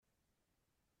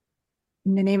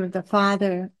In the name of the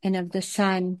Father, and of the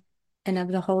Son, and of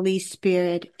the Holy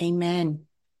Spirit. Amen.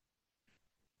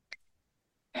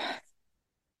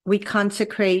 We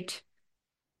consecrate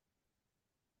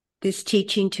this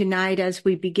teaching tonight as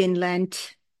we begin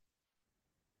Lent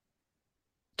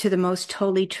to the most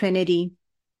holy Trinity,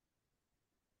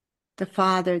 the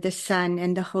Father, the Son,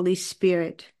 and the Holy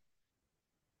Spirit,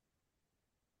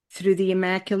 through the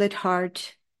Immaculate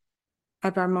Heart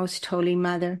of our Most Holy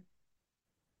Mother,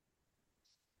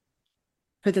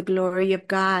 for the glory of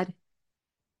God,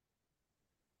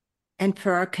 and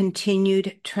for our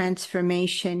continued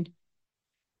transformation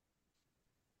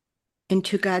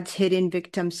into God's hidden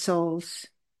victim souls.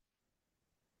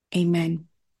 Amen.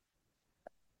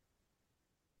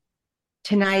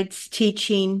 Tonight's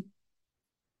teaching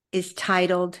is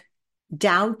titled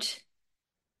Doubt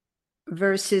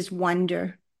versus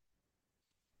Wonder.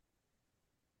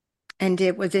 And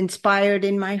it was inspired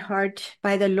in my heart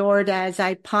by the Lord as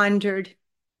I pondered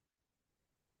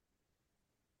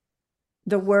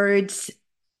the words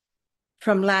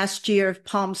from last year of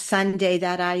Palm Sunday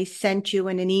that I sent you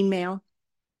in an email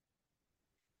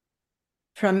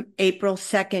from April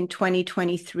 2nd,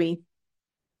 2023.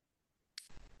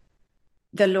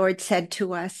 The Lord said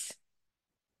to us,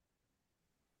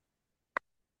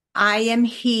 I am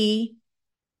he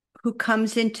who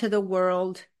comes into the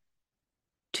world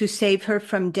to save her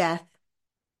from death.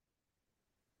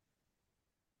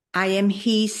 I am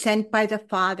he sent by the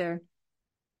Father,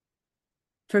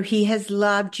 for he has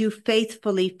loved you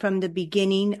faithfully from the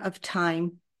beginning of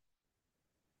time.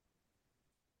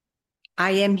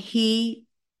 I am he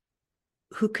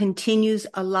who continues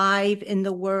alive in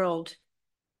the world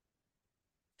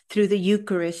through the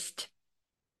Eucharist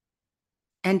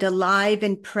and alive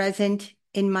and present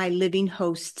in my living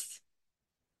hosts.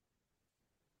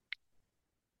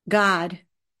 God,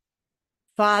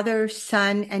 Father,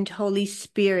 Son, and Holy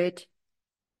Spirit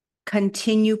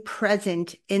continue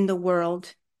present in the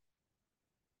world,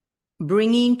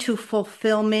 bringing to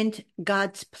fulfillment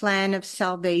God's plan of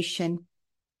salvation.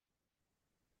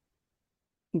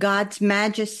 God's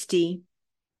majesty,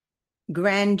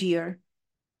 grandeur,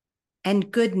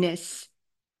 and goodness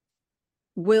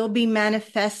will be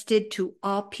manifested to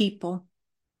all people,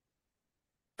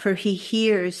 for he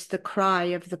hears the cry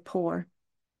of the poor.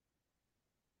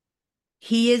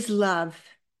 He is love,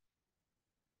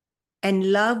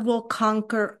 and love will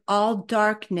conquer all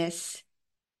darkness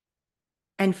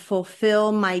and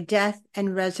fulfill my death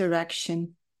and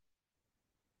resurrection.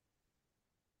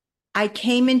 I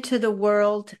came into the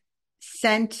world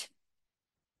sent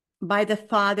by the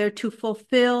Father to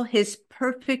fulfill his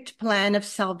perfect plan of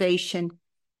salvation.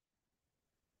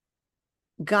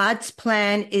 God's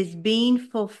plan is being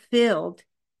fulfilled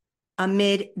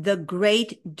amid the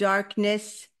great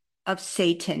darkness of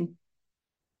Satan.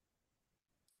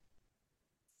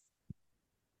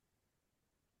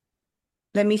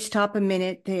 Let me stop a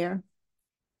minute there.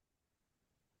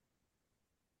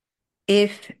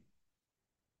 If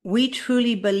we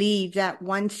truly believe that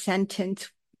one sentence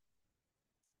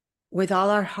with all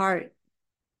our heart,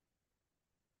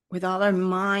 with all our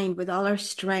mind, with all our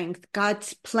strength,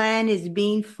 God's plan is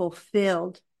being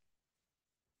fulfilled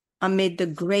amid the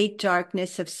great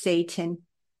darkness of Satan,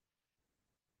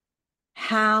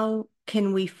 how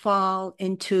can we fall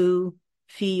into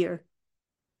fear,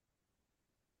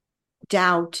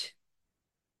 doubt,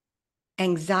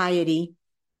 anxiety?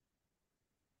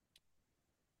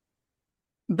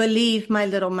 Believe, my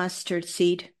little mustard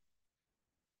seed.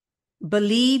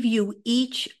 Believe you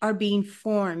each are being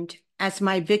formed as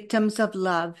my victims of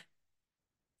love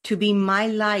to be my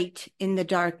light in the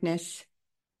darkness.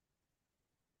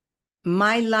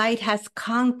 My light has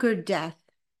conquered death,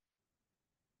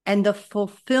 and the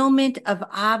fulfillment of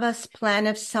Abba's plan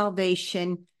of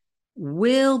salvation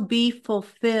will be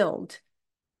fulfilled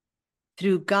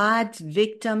through God's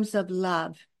victims of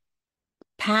love,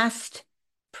 past,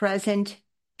 present,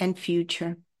 and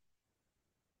future.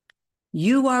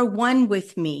 You are one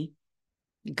with me,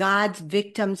 God's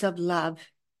victims of love,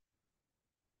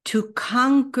 to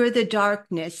conquer the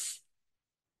darkness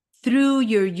through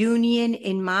your union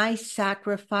in my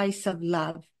sacrifice of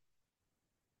love.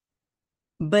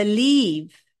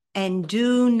 Believe and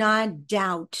do not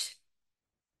doubt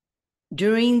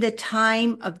during the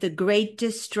time of the great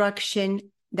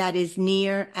destruction that is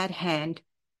near at hand.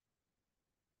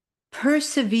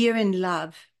 Persevere in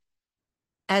love,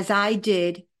 as I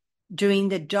did during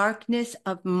the darkness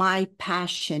of my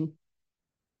passion.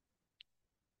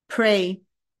 Pray,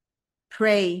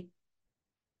 pray,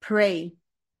 pray,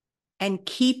 and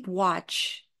keep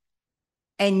watch,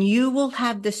 and you will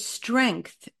have the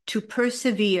strength to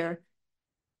persevere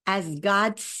as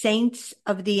God's saints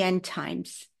of the end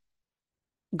times.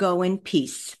 Go in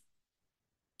peace.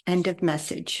 End of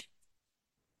message.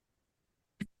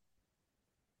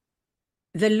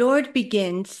 The Lord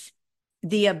begins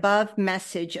the above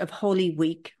message of Holy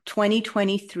Week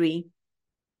 2023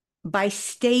 by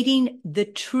stating the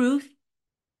truth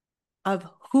of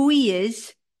who He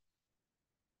is,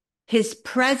 His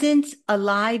presence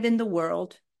alive in the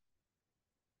world,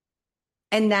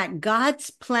 and that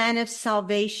God's plan of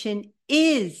salvation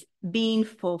is being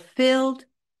fulfilled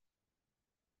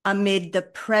amid the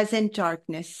present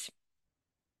darkness.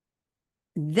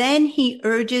 Then He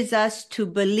urges us to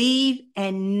believe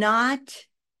and not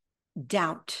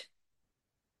doubt.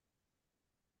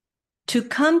 To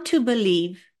come to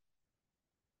believe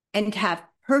and have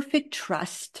perfect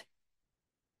trust,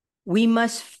 we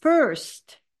must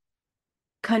first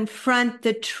confront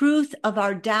the truth of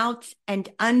our doubts and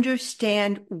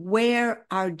understand where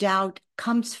our doubt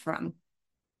comes from.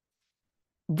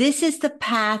 This is the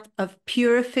path of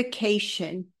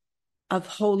purification, of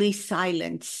holy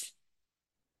silence.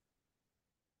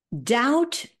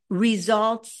 Doubt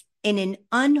results in an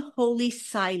unholy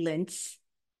silence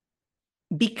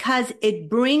because it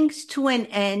brings to an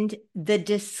end the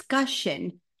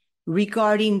discussion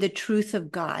regarding the truth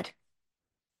of God.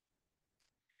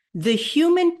 The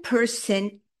human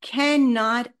person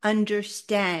cannot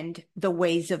understand the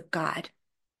ways of God.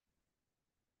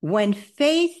 When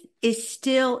faith is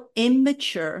still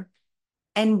immature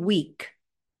and weak,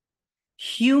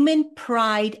 human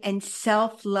pride and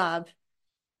self-love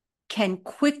can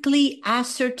quickly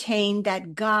ascertain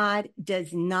that God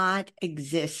does not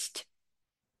exist.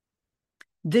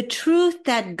 The truth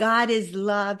that God is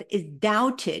love is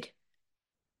doubted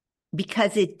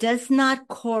because it does not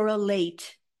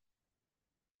correlate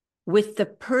with the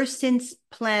person's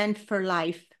plan for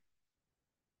life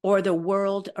or the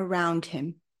world around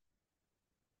him.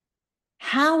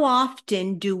 How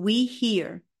often do we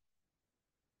hear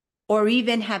or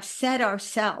even have said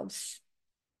ourselves,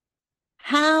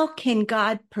 how can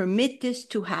God permit this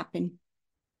to happen?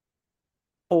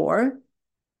 Or,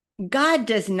 God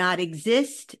does not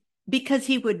exist because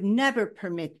He would never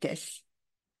permit this,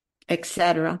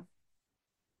 etc.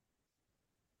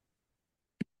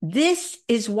 This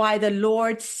is why the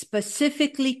Lord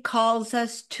specifically calls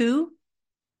us to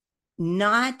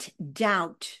not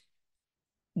doubt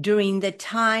during the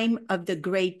time of the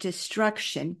great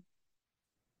destruction.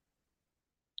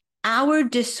 Our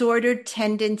disordered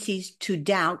tendencies to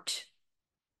doubt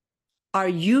are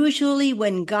usually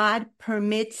when God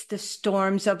permits the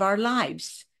storms of our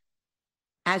lives,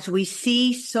 as we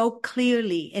see so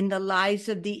clearly in the lives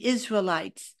of the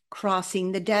Israelites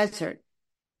crossing the desert.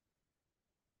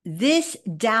 This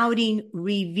doubting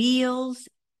reveals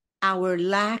our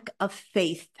lack of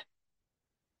faith.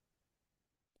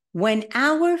 When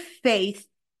our faith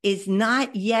is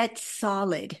not yet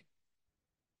solid,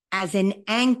 as an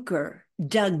anchor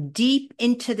dug deep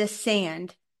into the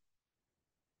sand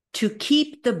to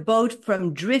keep the boat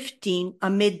from drifting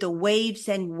amid the waves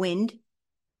and wind,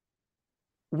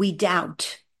 we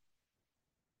doubt.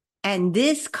 And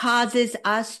this causes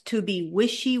us to be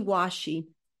wishy-washy.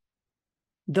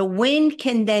 The wind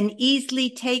can then easily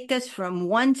take us from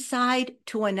one side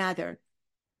to another,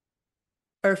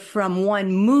 or from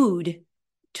one mood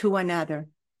to another.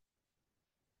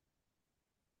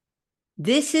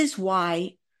 This is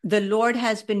why the Lord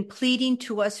has been pleading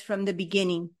to us from the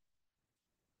beginning.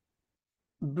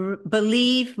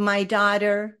 Believe, my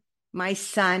daughter, my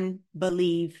son,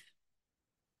 believe.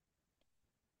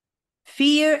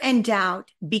 Fear and doubt,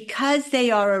 because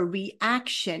they are a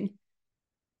reaction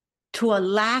to a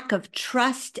lack of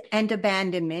trust and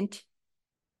abandonment,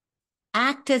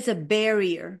 act as a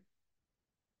barrier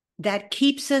that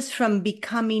keeps us from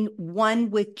becoming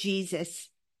one with Jesus.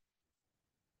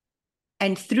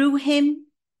 And through Him,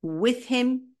 with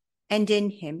Him, and in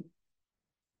Him,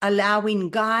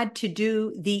 allowing God to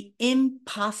do the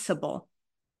impossible,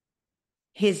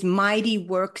 His mighty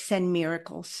works and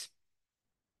miracles.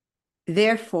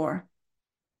 Therefore,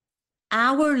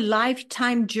 our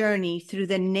lifetime journey through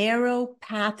the narrow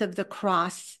path of the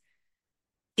cross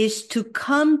is to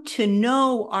come to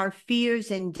know our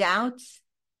fears and doubts,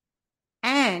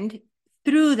 and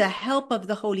through the help of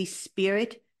the Holy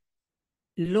Spirit,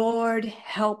 Lord,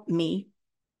 help me,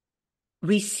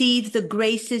 receive the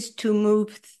graces to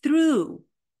move through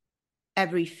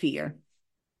every fear.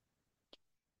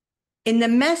 In the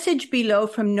message below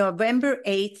from November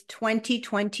 8th,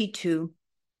 2022,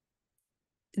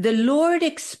 the Lord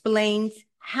explains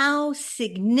how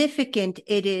significant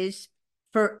it is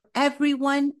for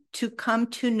everyone to come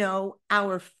to know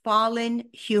our fallen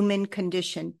human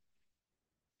condition.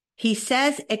 He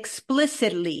says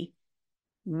explicitly,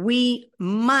 we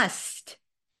must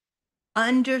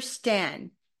understand,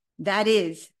 that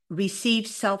is, receive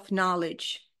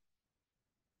self-knowledge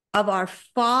of our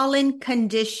fallen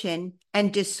condition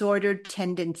and disordered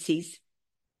tendencies.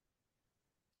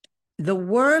 The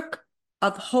work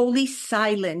of holy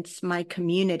silence, my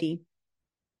community,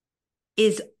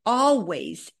 is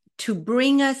always to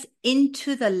bring us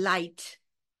into the light,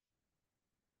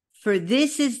 for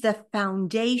this is the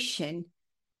foundation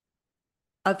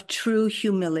of true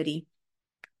humility.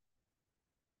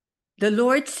 The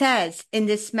Lord says in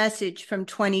this message from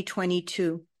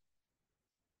 2022,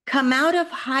 come out of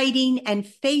hiding and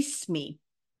face me.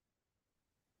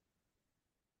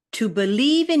 To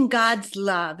believe in God's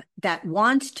love that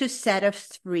wants to set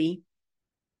us free,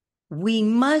 we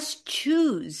must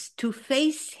choose to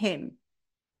face him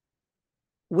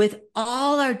with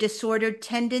all our disordered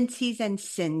tendencies and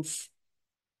sins.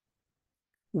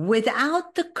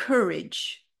 Without the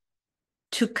courage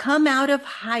to come out of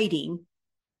hiding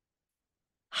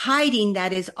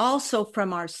that is also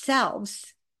from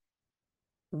ourselves,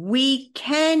 we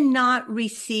cannot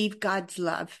receive God's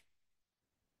love.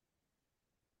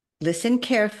 Listen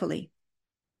carefully.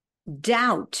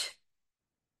 Doubt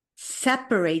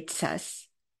separates us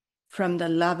from the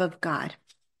love of God.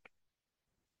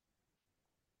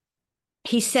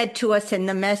 He said to us in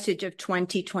the message of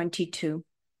 2022,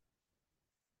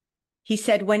 he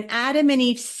said, when Adam and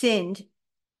Eve sinned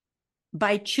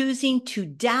by choosing to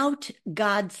doubt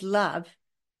God's love,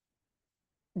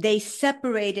 they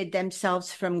separated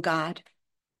themselves from God.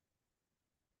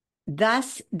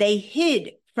 Thus, they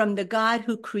hid from the God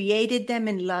who created them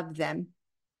and loved them.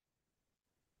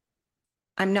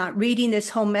 I'm not reading this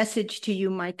whole message to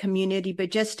you, my community, but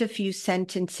just a few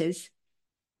sentences.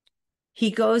 He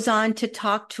goes on to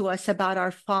talk to us about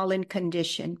our fallen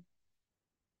condition.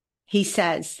 He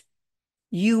says,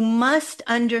 you must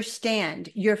understand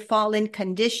your fallen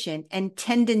condition and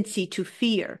tendency to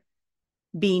fear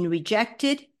being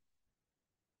rejected,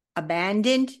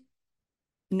 abandoned,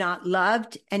 not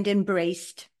loved and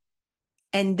embraced,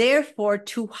 and therefore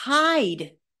to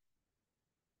hide,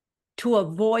 to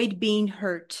avoid being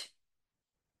hurt.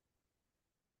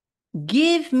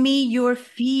 Give me your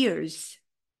fears.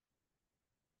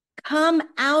 Come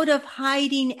out of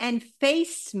hiding and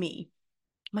face me.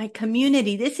 My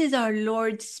community, this is our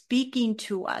Lord speaking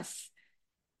to us.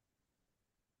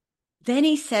 Then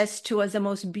he says to us the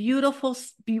most beautiful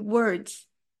words.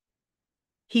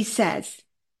 He says,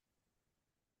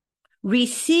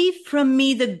 receive from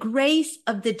me the grace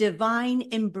of the divine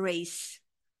embrace,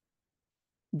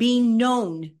 being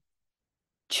known,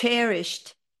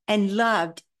 cherished, and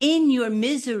loved in your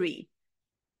misery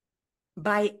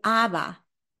by Abba,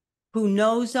 who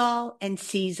knows all and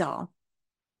sees all.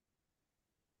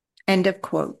 End of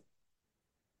quote.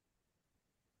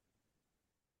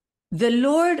 The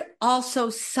Lord also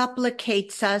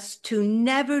supplicates us to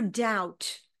never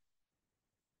doubt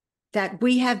that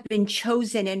we have been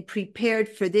chosen and prepared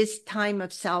for this time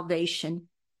of salvation.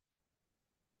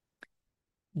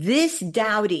 This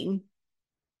doubting,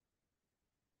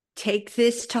 take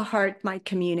this to heart, my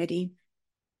community.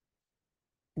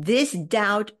 This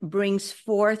doubt brings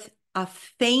forth a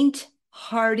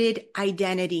faint-hearted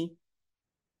identity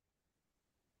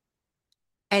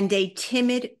and a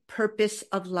timid purpose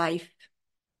of life,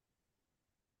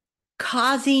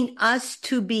 causing us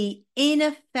to be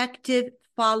ineffective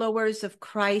followers of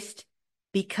Christ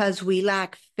because we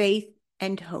lack faith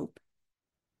and hope.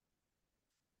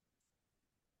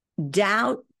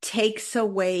 Doubt takes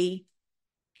away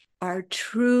our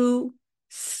true,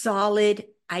 solid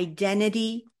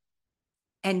identity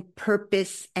and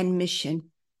purpose and mission.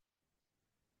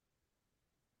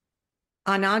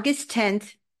 On August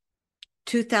 10th,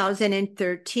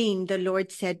 2013, the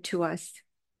Lord said to us,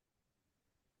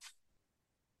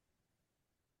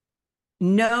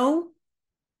 know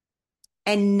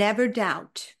and never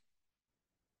doubt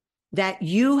that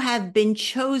you have been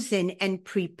chosen and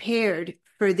prepared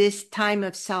for this time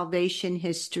of salvation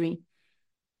history.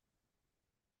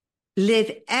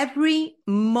 Live every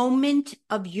moment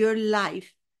of your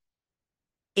life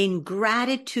in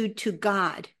gratitude to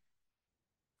God,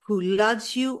 who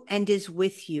loves you and is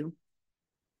with you.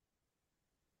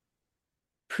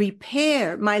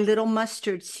 Prepare, my little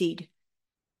mustard seed,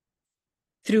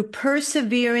 through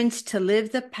perseverance to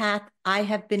live the path I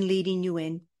have been leading you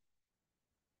in.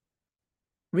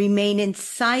 Remain in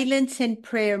silence and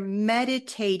prayer,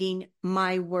 meditating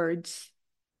my words.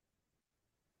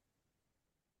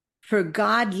 For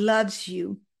God loves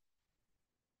you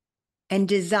and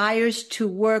desires to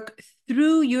work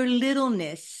through your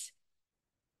littleness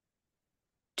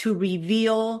to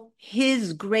reveal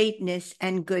his greatness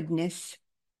and goodness.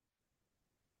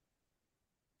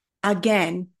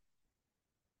 Again,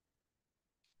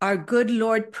 our good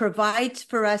Lord provides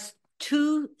for us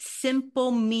two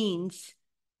simple means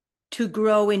to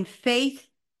grow in faith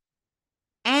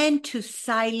and to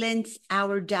silence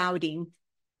our doubting.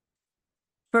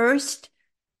 First,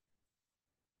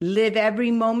 live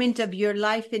every moment of your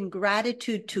life in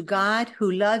gratitude to God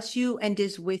who loves you and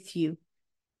is with you.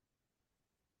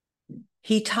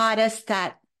 He taught us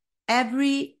that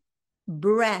every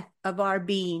breath of our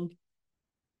being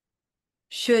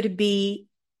should be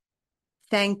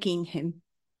thanking him.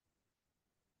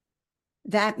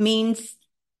 That means,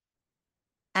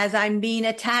 as I'm being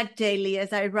attacked daily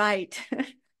as I write,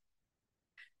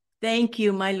 thank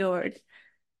you, my Lord.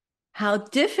 How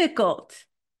difficult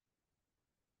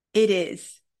it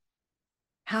is.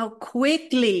 How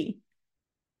quickly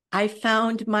I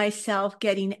found myself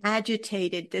getting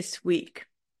agitated this week.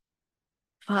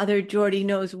 Father Jordy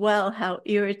knows well how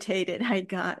irritated I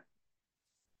got.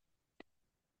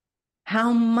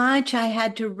 How much I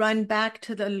had to run back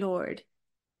to the Lord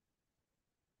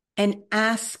and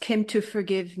ask him to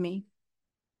forgive me,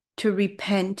 to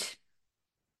repent.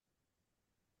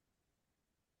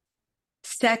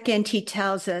 Second, he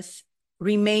tells us,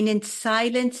 remain in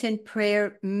silence and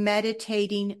prayer,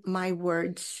 meditating my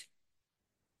words.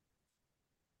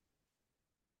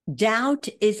 Doubt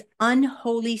is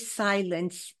unholy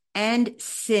silence and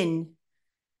sin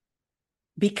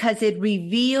because it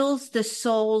reveals the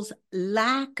soul's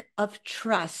lack of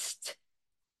trust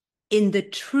in the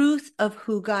truth of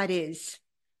who God is.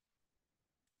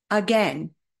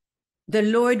 Again, the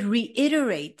Lord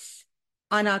reiterates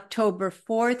on October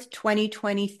 4th,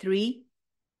 2023,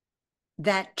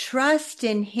 that trust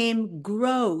in him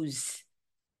grows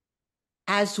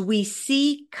as we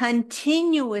see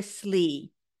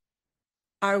continuously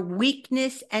our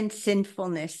weakness and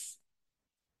sinfulness.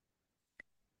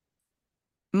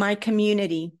 My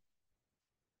community,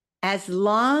 as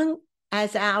long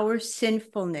as our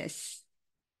sinfulness,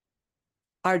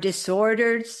 our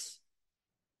disorders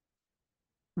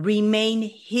remain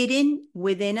hidden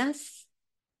within us,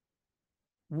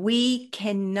 we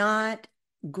cannot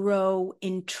grow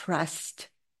in trust.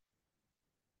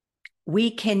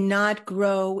 We cannot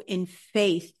grow in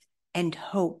faith and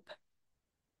hope.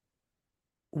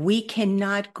 We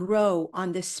cannot grow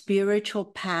on the spiritual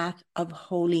path of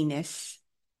holiness.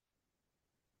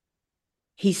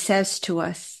 He says to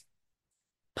us,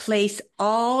 place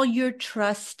all your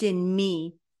trust in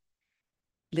me.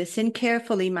 Listen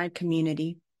carefully, my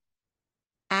community.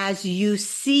 As you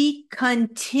see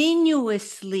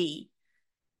continuously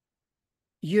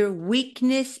your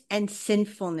weakness and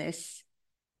sinfulness,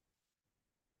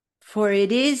 for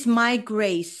it is my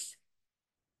grace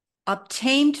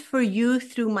obtained for you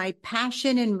through my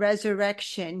passion and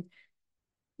resurrection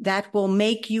that will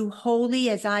make you holy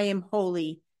as I am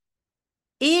holy,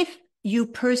 if you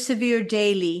persevere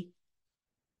daily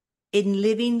in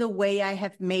living the way I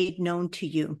have made known to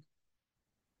you.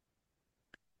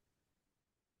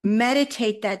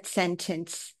 Meditate that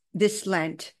sentence this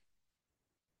Lent.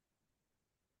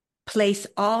 Place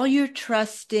all your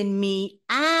trust in me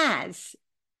as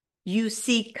you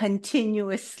see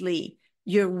continuously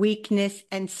your weakness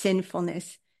and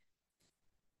sinfulness.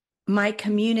 My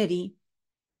community,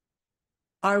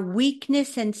 our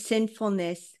weakness and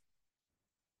sinfulness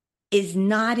is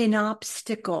not an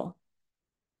obstacle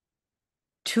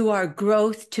to our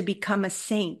growth to become a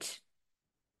saint.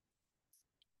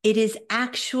 It is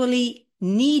actually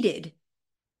needed.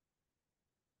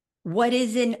 What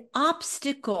is an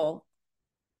obstacle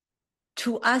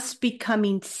to us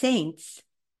becoming saints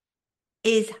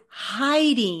is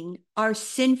hiding our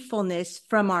sinfulness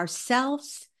from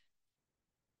ourselves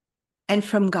and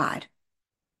from God.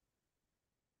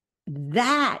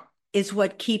 That is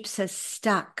what keeps us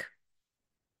stuck.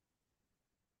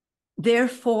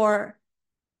 Therefore,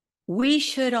 we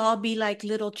should all be like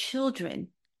little children,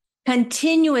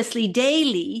 continuously,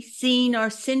 daily, seeing our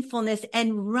sinfulness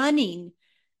and running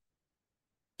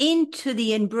into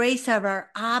the embrace of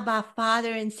our Abba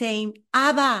Father and saying,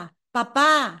 Abba,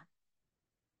 Papa,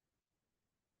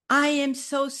 I am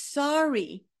so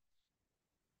sorry.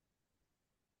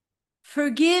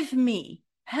 Forgive me,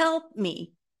 help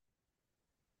me.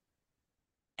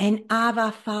 And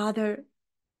Abba Father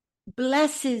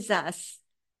blesses us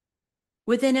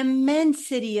with an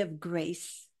immensity of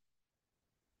grace.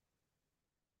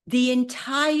 The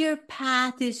entire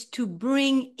path is to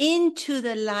bring into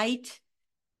the light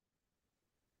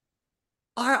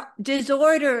our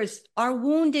disorders, our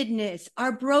woundedness,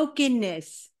 our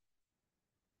brokenness,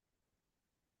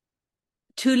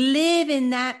 to live in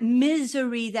that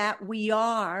misery that we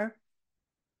are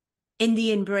in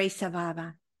the embrace of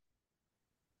Abba.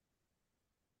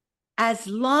 As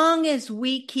long as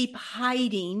we keep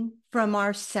hiding from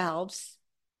ourselves,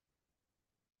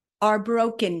 our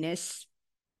brokenness,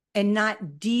 and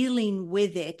not dealing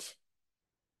with it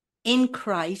in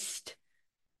Christ,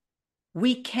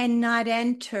 we cannot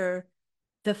enter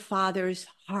the Father's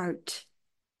heart.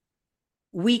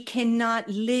 We cannot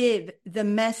live the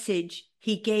message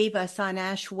he gave us on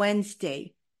Ash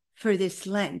Wednesday for this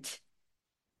Lent.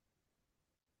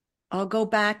 I'll go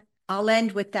back. I'll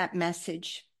end with that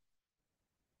message.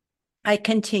 I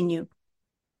continue.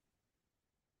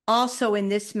 Also in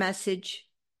this message,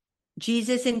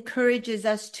 Jesus encourages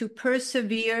us to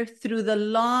persevere through the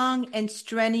long and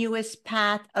strenuous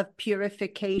path of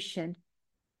purification.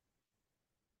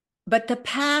 But the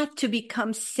path to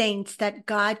become saints that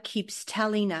God keeps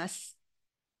telling us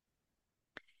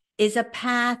is a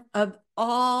path of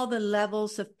all the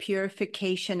levels of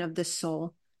purification of the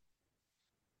soul,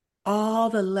 all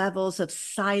the levels of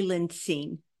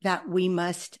silencing that we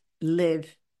must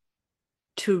live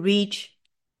to reach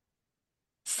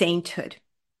sainthood.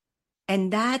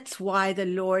 And that's why the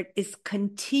Lord is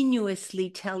continuously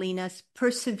telling us,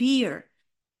 persevere.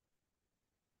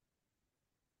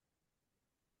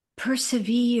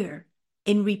 Persevere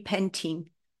in repenting.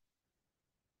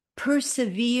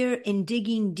 Persevere in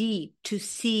digging deep to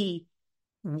see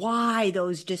why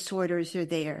those disorders are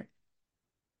there.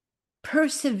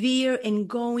 Persevere in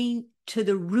going to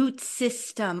the root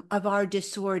system of our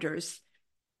disorders.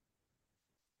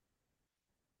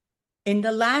 In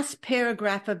the last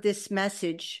paragraph of this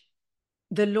message,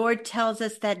 the Lord tells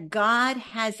us that God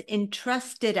has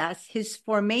entrusted us his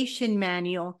formation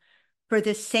manual for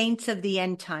the saints of the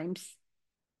end times.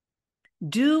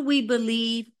 Do we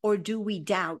believe or do we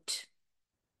doubt?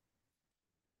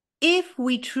 If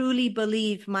we truly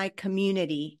believe, my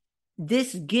community,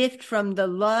 this gift from the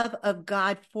love of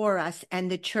God for us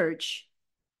and the church,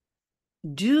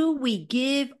 do we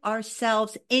give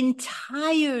ourselves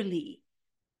entirely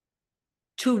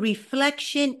to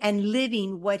reflection and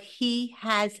living what he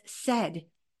has said?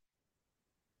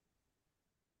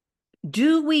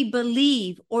 Do we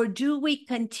believe or do we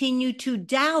continue to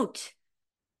doubt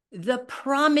the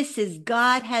promises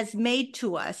God has made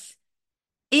to us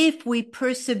if we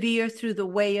persevere through the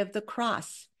way of the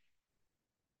cross?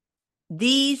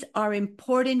 These are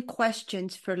important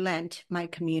questions for Lent, my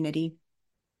community.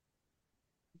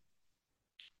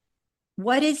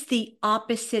 What is the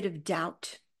opposite of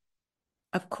doubt?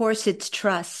 Of course, it's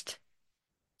trust,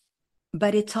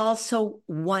 but it's also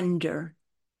wonder.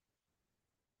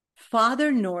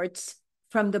 Father Nortz,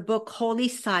 from the book Holy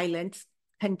Silence,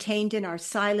 contained in our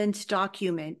silence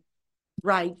document,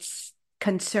 writes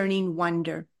concerning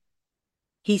wonder.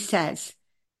 He says,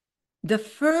 the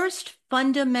first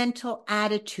fundamental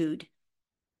attitude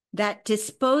that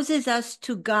disposes us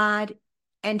to God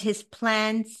and his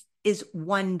plans is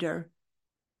wonder.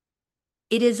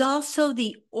 It is also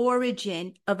the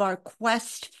origin of our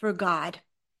quest for God.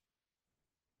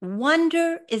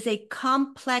 Wonder is a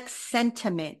complex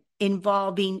sentiment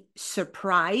involving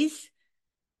surprise,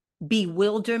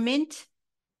 bewilderment,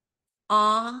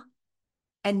 awe,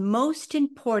 and most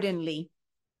importantly,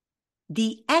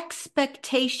 the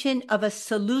expectation of a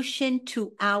solution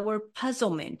to our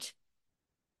puzzlement.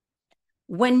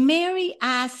 When Mary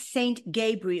asked Saint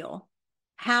Gabriel,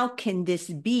 "How can this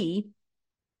be?"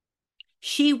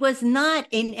 she was not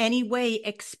in any way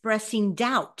expressing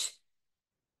doubt,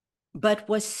 but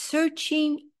was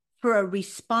searching for a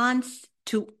response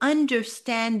to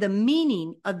understand the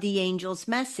meaning of the angel's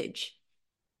message.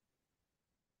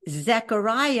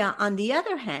 Zechariah, on the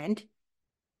other hand,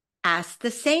 asked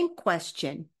the same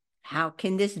question, "How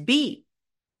can this be?"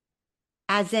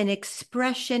 as an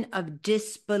expression of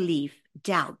disbelief,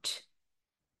 doubt.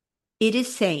 It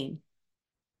is saying,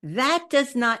 that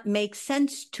does not make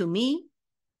sense to me,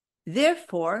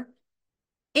 therefore,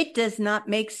 it does not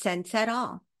make sense at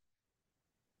all.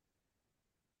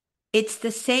 It's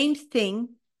the same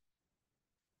thing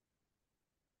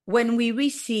when we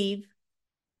receive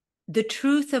the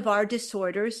truth of our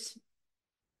disorders,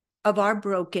 of our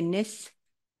brokenness,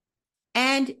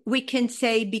 and we can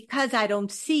say, because I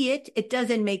don't see it, it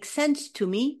doesn't make sense to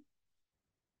me,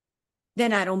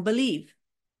 then I don't believe.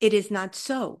 It is not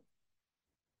so.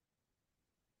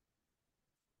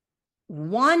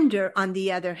 Wonder, on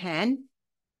the other hand,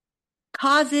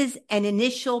 causes an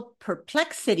initial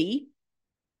perplexity,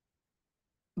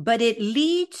 but it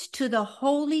leads to the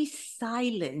holy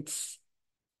silence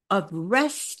of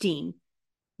resting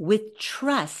with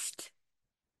trust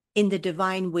in the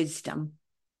divine wisdom.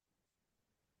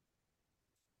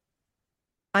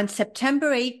 On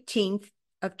September 18th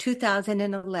of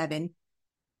 2011,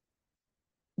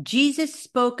 Jesus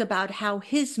spoke about how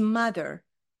his mother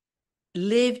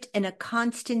lived in a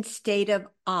constant state of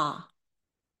awe,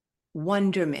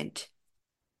 wonderment.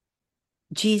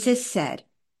 Jesus said,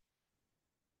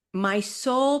 "My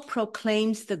soul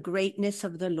proclaims the greatness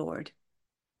of the Lord.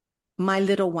 My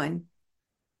little one,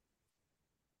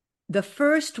 the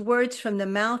first words from the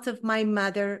mouth of my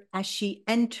mother as she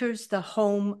enters the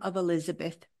home of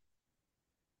Elizabeth.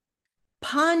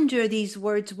 Ponder these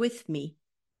words with me.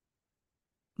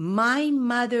 My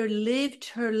mother lived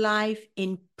her life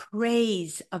in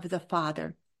praise of the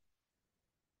Father.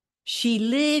 She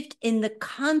lived in the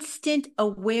constant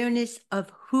awareness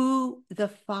of who the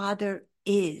Father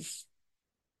is.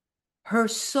 Her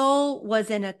soul was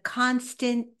in a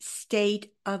constant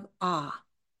state of awe.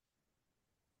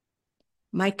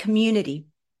 My community,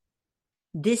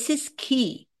 this is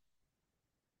key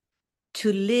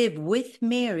to live with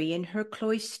Mary in her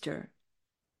cloister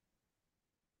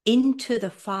into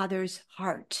the Father's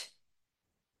heart.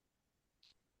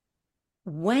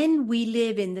 When we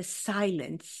live in the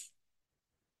silence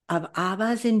of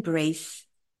Abba's embrace,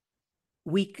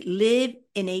 we live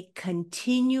in a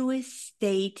continuous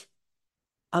state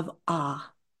of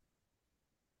awe,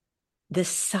 the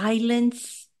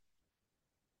silence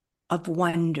of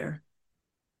wonder,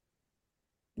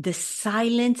 the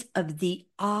silence of the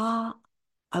awe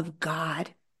of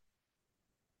God.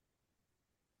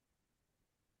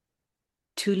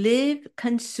 To live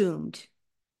consumed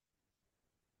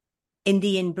in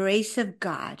the embrace of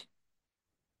God,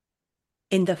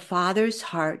 in the Father's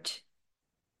heart,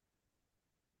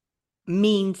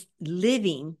 means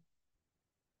living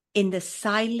in the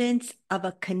silence of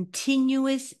a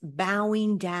continuous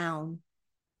bowing down,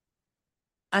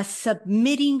 a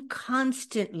submitting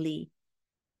constantly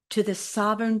to the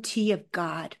sovereignty of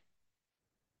God.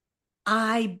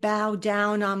 I bow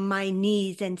down on my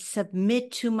knees and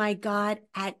submit to my God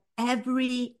at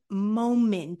every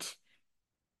moment,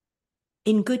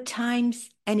 in good times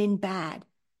and in bad,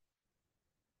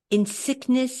 in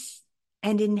sickness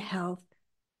and in health,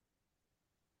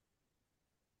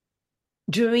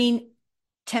 during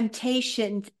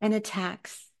temptations and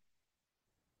attacks.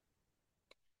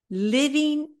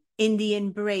 Living in the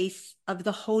embrace of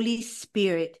the Holy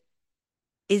Spirit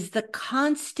is the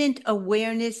constant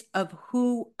awareness of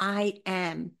who I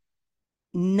am,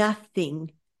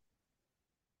 nothing,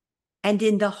 and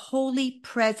in the holy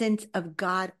presence of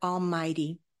God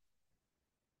Almighty.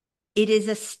 It is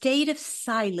a state of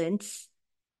silence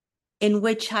in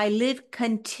which I live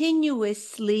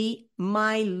continuously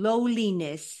my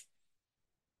lowliness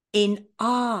in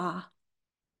awe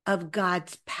of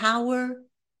God's power,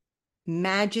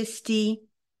 majesty,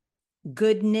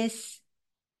 goodness,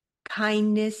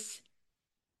 kindness,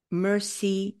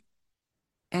 mercy,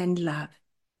 and love.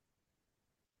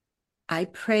 I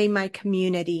pray, my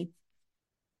community,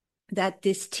 that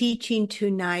this teaching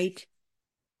tonight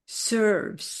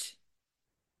serves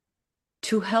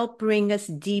to help bring us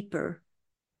deeper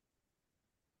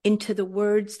into the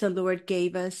words the Lord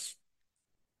gave us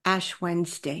Ash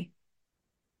Wednesday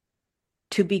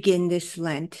to begin this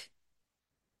Lent.